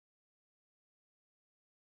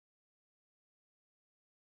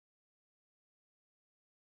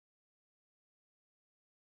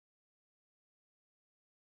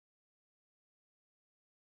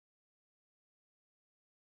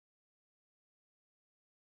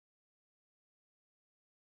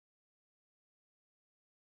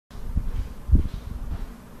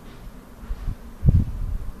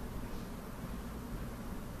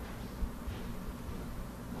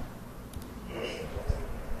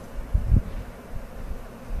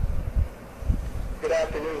Good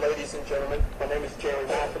afternoon, ladies and gentlemen. My name is Jerry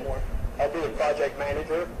McLemore. I'll be the project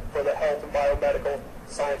manager for the Health and Biomedical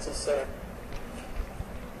Sciences Center.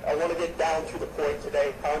 I want to get down to the point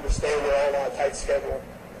today. I understand we're all on a tight schedule.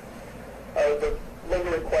 The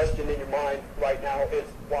lingering question in your mind right now is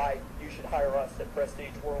why you should hire us at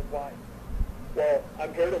Prestige Worldwide. Well,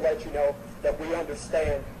 I'm here to let you know that we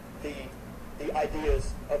understand the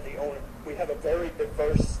ideas of the owner. We have a very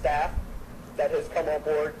diverse staff that has come on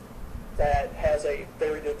board that has a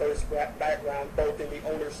very diverse background, both in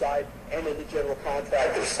the owner side and in the general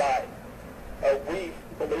contractor side. We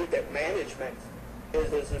believe that management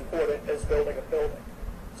is as important as building a building.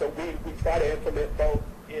 So we try to implement both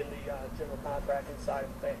in the general contracting side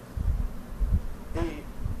of things.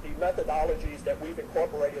 The methodologies that we've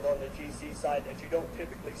incorporated on the GC side that you don't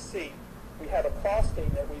typically see, we have a costing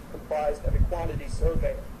that we've comprised of a quantity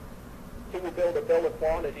surveyor. He will build a bill of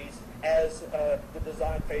quantities as the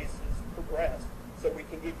design phase is progressed, so we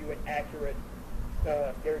can give you an accurate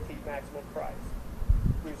guaranteed maximum price.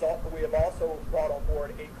 We have also brought on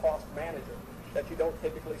board a cost manager that you don't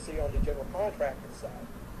typically see on the general contractor side,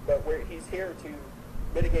 but where he's here to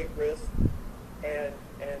mitigate risk and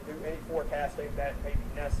do any forecasting that may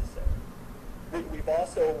be necessary. We've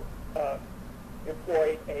also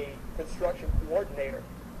employed a construction coordinator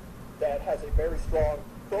that has a very strong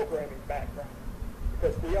programming background,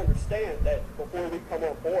 because we understand that before we come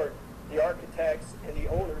on board, the architects and the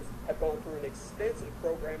owners have gone through an extensive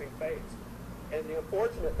programming phase. And the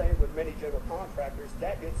unfortunate thing with many general contractors,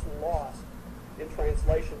 that gets lost in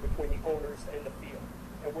translation between the owners and the field.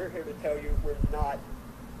 And we're here to tell you we're not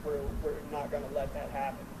going to let that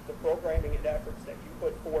happen. The programming and efforts that you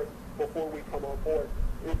put forth before we come on board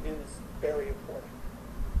is very important.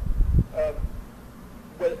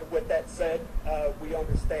 With that said, we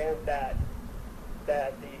understand that the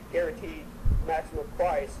guaranteed maximum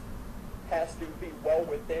price has to be well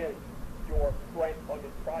within your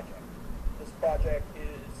grant-funded project. This project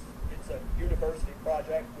it's a university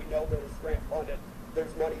project. We know that it's grant-funded.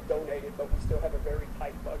 There's money donated, but we still have a very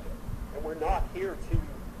tight budget. And we're not here to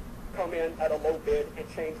come in at a low bid and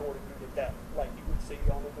change order you to death like you would see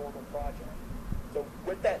on a normal project. So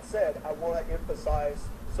with that said, I want to emphasize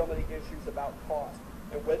some of the issues about cost.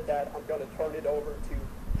 And with that, I'm going to turn it over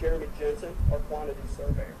to Jeremy Jensen, our quantity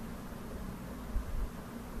surveyor.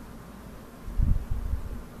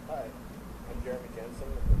 Hi, I'm Jeremy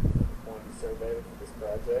Jensen, the quantity surveyor for this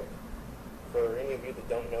project. For any of you that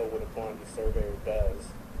don't know what a quantity surveyor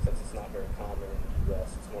does, since it's not very common in the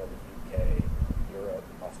U.S., it's more of a UK, Europe,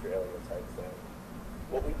 Australia type thing.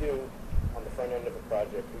 What we do on the front end of a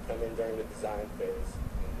project, we come in during the design phase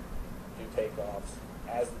and do takeoffs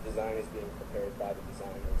as the design is being prepared by the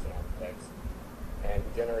designers and architects, and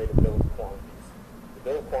we generate a bill of quantities. The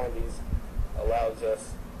bill of quantities allows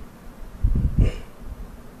us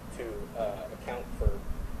to account for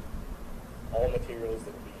all materials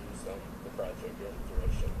that will be used on the project during the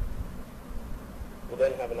duration. We'll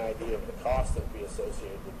then have an idea of the cost that will be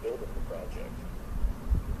associated with building the project.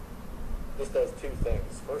 This does two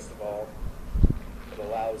things. First of all, it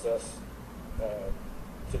allows us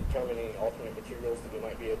to determine any alternate materials that we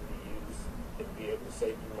might be able to use that will be able to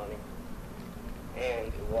save you money.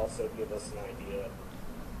 And it will also give us an idea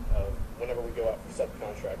of whenever we go out for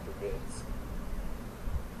subcontractor bids,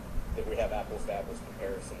 that we have apples-to-apples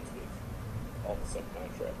comparisons with all the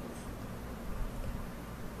subcontractors.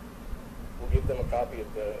 We'll give them a copy of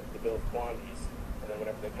the bill of quantities, and then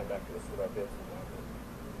whenever they come back to us with our bids, we'll know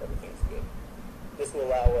that everything's good. This will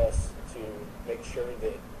allow us to make sure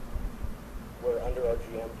that we're under our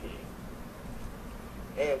GMP,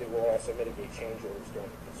 and it will also mitigate change orders during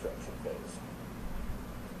the construction phase,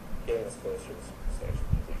 getting us closer to substantial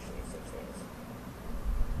completion of such things.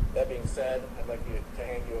 That being said, I'd like to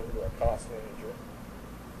hand you over to our cost manager.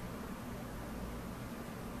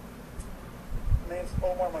 My name is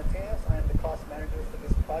Omar Martinez. I am the cost manager for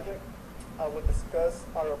this project. I will discuss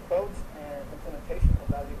our approach and implementation of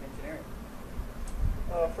value engineering.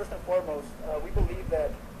 First and foremost, we believe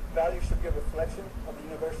that value should be a reflection of the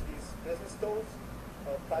university's business goals,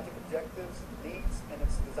 project objectives, needs, and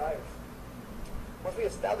its desires. Once we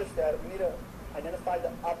establish that, we need to identify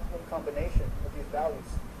the optimum combination of these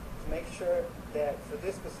values to make sure that for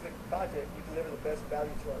this specific project, we deliver the best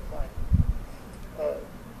value to our client.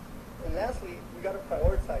 And lastly, we got to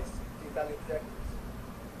prioritize these value objectives.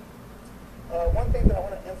 One thing that I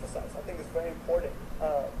want to emphasize, I think is very important,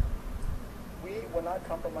 we will not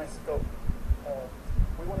compromise scope.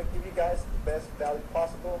 We want to give you guys the best value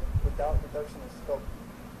possible without reduction in scope.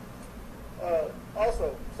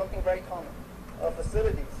 Also, something very common,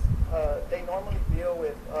 facilities, they normally deal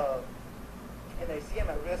with, in a CM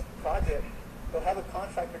at risk project, they'll have a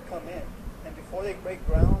contractor come in, and before they break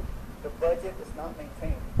ground, the budget is not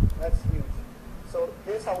maintained. That's huge. So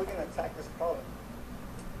here's how we're going to attack this problem.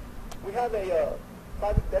 We have a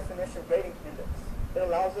project definition rating index. It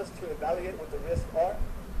allows us to evaluate what the risks are.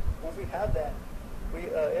 Once we have that,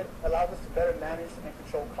 it allows us to better manage and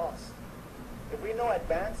control costs. If we know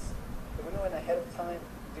ahead of time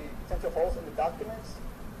the potential holes in the documents,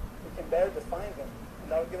 we can better define them,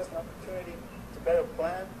 and that will give us an opportunity to better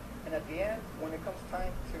plan. And at the end, when it comes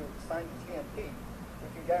time to sign the TMP, we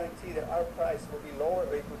can guarantee that our price will be lower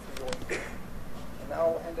or equal to yours. And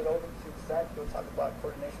now I'll hand it over to Zach, who will talk about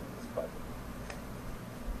coordination of this project.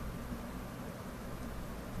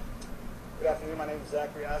 Good afternoon, my name is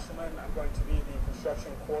Zachary Ashelman. I'm going to be the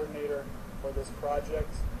construction coordinator for this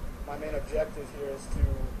project. My main objective here is to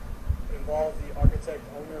involve the architect,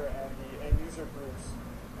 owner, and the end user groups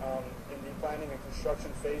in the planning and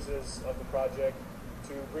construction phases of the project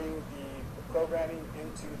to bring the programming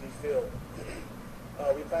into the field.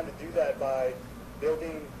 We plan to do that by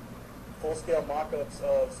building full-scale mock-ups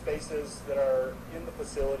of spaces that are in the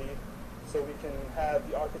facility so we can have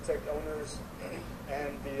the architect owners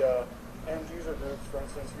and the end user groups, for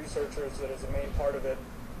instance researchers that is a main part of it,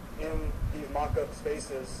 in these mock-up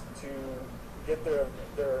spaces to get their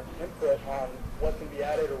input on what can be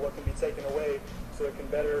added or what can be taken away so it can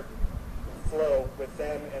better flow with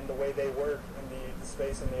them and the way they work in the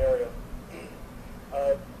space in the area.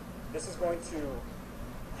 This is going to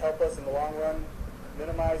help us in the long run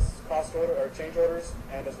minimize change orders,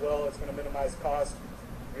 and as well it's going to minimize cost.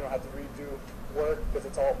 We don't have to redo work because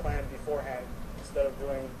it's all planned beforehand instead of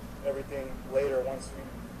doing everything later. Once we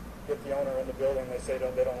get the owner in the building, they say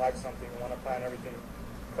they don't like something, we want to plan everything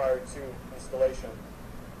prior to installation.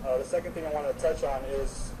 The second thing I want to touch on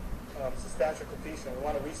is substantial completion. We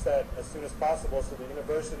want to reach that as soon as possible so the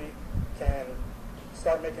university can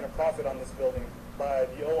start making a profit on this building by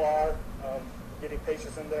the OR, getting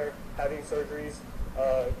patients in there, having surgeries,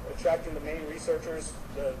 attracting the main researchers,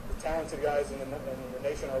 the talented guys in the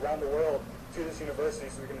nation or around the world to this university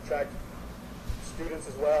so we can attract students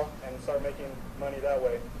as well and start making money that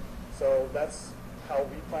way. So that's how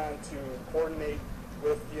we plan to coordinate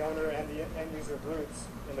with the owner and the end user groups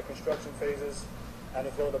in the construction phases and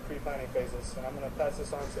as well as the pre-planning phases. And I'm going to pass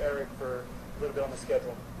this on to Eric for a little bit on the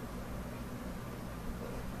schedule.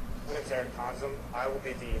 My name is Eric Consum. I will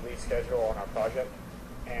be the lead scheduler on our project.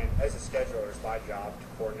 And as a scheduler, it's my job to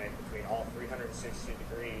coordinate between all 360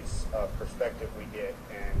 degrees of perspective we get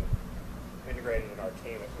and integrating in our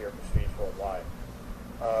team at Clear Prestige Worldwide.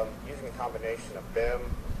 Using a combination of BIM,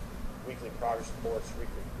 weekly progress reports,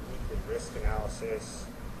 weekly risk analysis,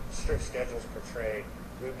 strict schedules per trade,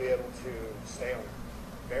 we'll be able to stay on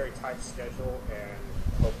a very tight schedule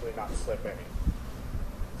and hopefully not slip any.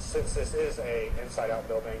 Since this is a inside-out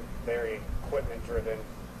building, very equipment-driven,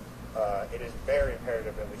 it is very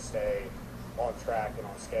imperative that we stay on track and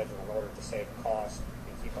on schedule in order to save cost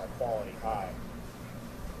and keep our quality high.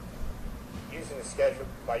 By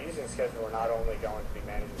using the schedule, we're not only going to be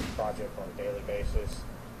managing the project on a daily basis,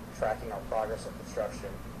 tracking our progress of construction,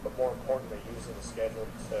 but more importantly, using the schedule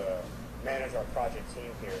to manage our project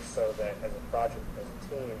team here so that as a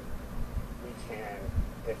team, we can,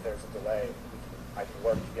 if there's a delay, I can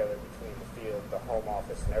work together between the field, the home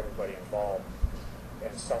office, and everybody involved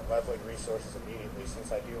and start leveling resources immediately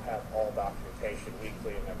since I do have all documentation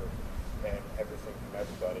weekly and everything from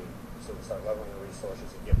everybody. So we start leveling the resources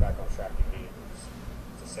and get back on track immediately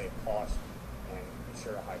to save cost and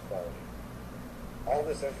ensure a high quality. All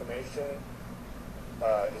this information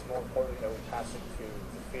is more important that we pass it to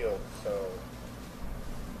the field. So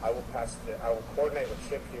I will coordinate with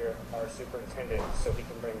Chip here, our superintendent, so he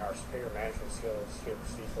can bring our superior management skills here at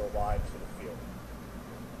Prestige Worldwide to the field.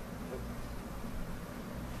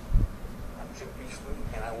 I'm Chip Beachley,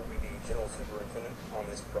 and I will be the general superintendent on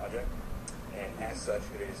this project. And as such,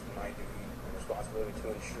 it is my duty and responsibility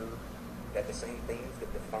to ensure that the same things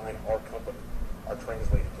that define our company are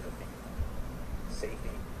translated to the field.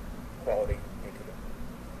 Safety, quality, and commitment.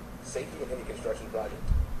 Safety in any construction project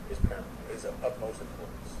is paramount. It is of utmost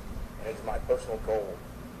importance. And it is my personal goal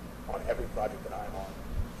on every project that I am on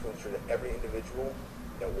to ensure that every individual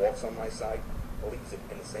that walks on my site leaves it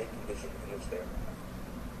in the same condition in which they arrived.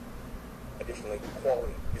 Additionally,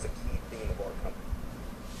 quality is a key theme of our company.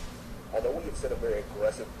 Although we have set a very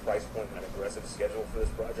aggressive price point and an aggressive schedule for this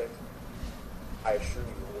project, I assure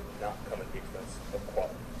you it will not come at the expense of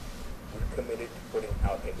quality. We're committed to putting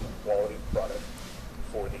out a quality product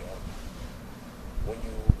for the owner. When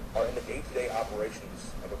you are in the day-to-day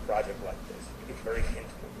operations of a project like this, it gets very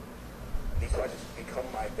intimate. These projects become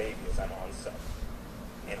my baby as I'm on site.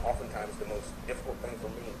 And oftentimes sometimes the most difficult thing for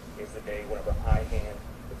me is the day whenever I hand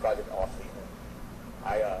the project off to the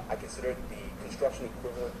owner. I consider it the construction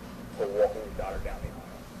equivalent to walking your daughter down the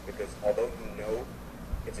aisle, because although you know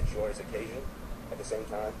it's a joyous occasion, at the same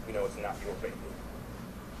time, you know it's not your baby.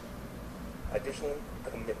 Additionally,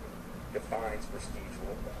 commitment defines prestige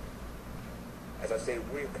worldwide. As I say,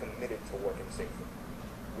 we're committed to working safely.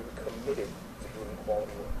 We're committed to doing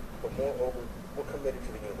quality work. But moreover, we're committed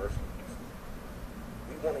to the University of Houston.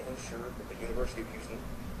 We want to ensure that the University of Houston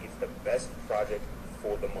gets the best project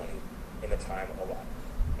for the money in the time allotted.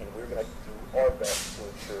 And we're going to do our best to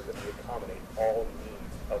ensure that we accommodate all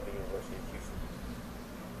needs of the University of Houston.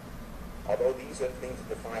 Although these are the things that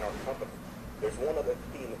define our company, there's one other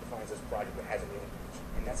theme that defines this project that hasn't been mentioned,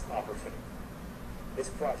 and that's opportunity. This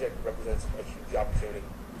project represents a huge opportunity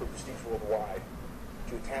for Prestige Worldwide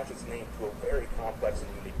to attach its name to a very complex and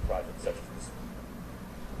unique project such as this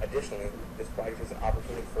one. Additionally, this project is an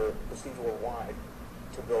opportunity for Prestige Worldwide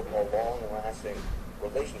to build a long-lasting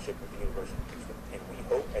relationship with the University of Houston, and we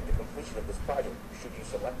hope at the completion of this project, should you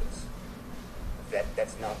select us,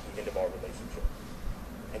 that's not the end of our relationship.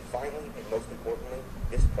 And finally, and most importantly,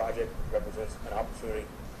 this project represents an opportunity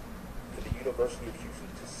for the University of Houston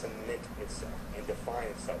to cement itself and define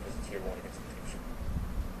itself as a Tier 1 institution.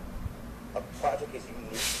 A project as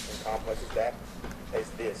unique and complex as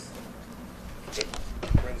this, it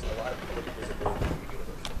brings a lot of political visibility to the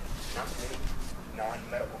university. Not many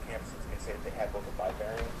non-medical campuses can say that they have both a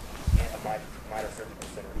vivarium and a minor surgical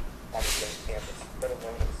center on the same campus, let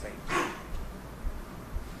alone in the same team.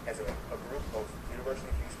 As a group of University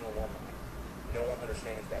of Houston alumni, no one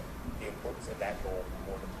understands that the importance of that goal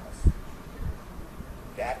more than us.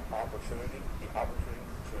 That opportunity, the opportunity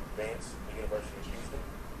to advance the University of Houston,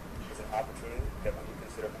 is an opportunity that we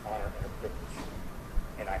consider an honor and a privilege.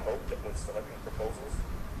 And I hope that when selecting proposals,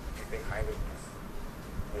 you think highly of us.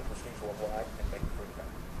 We're Prestige Worldwide, and thank you for your time.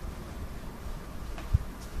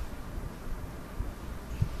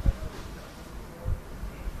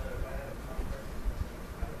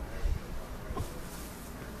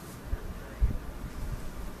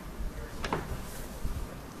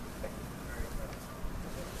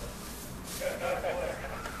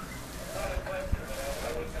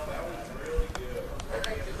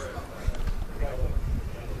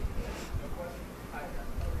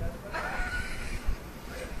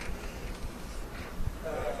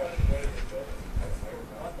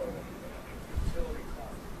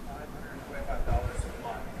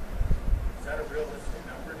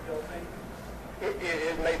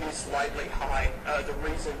 Slightly high. The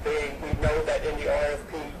reason being, we know that in the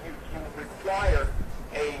RFP you require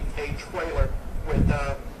a trailer with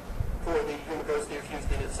for the University of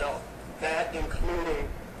Houston itself. That, including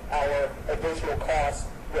our additional costs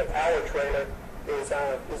with our trailer, is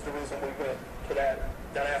the reason we went to that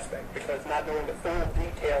aspect, because not knowing the full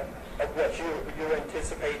detail of what you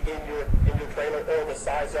anticipate in your trailer or the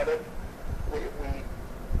size of it, we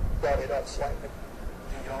brought it up slightly.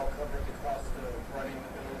 Do y'all cover the cost of running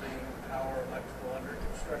the building, power, electrical under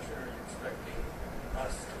construction, or are you expecting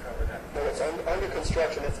us to cover that? No, it's under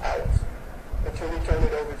construction, it's ours, until we turn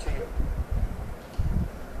it over to you.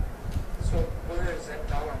 So where is that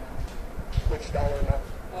dollar amount? Which dollar amount?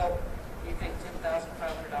 Well, you think $10,500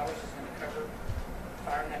 is going to cover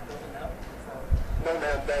firing that building up? No,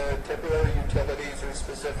 ma'am. The temporary utilities are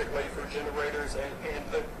specifically for generators and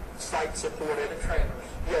the site-supported. The trailers?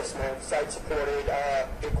 Yes, ma'am. Site-supported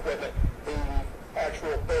equipment. The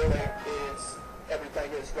actual building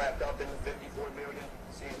everything is wrapped up in the $54 million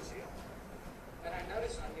CNCL. And I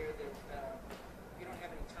noticed on here that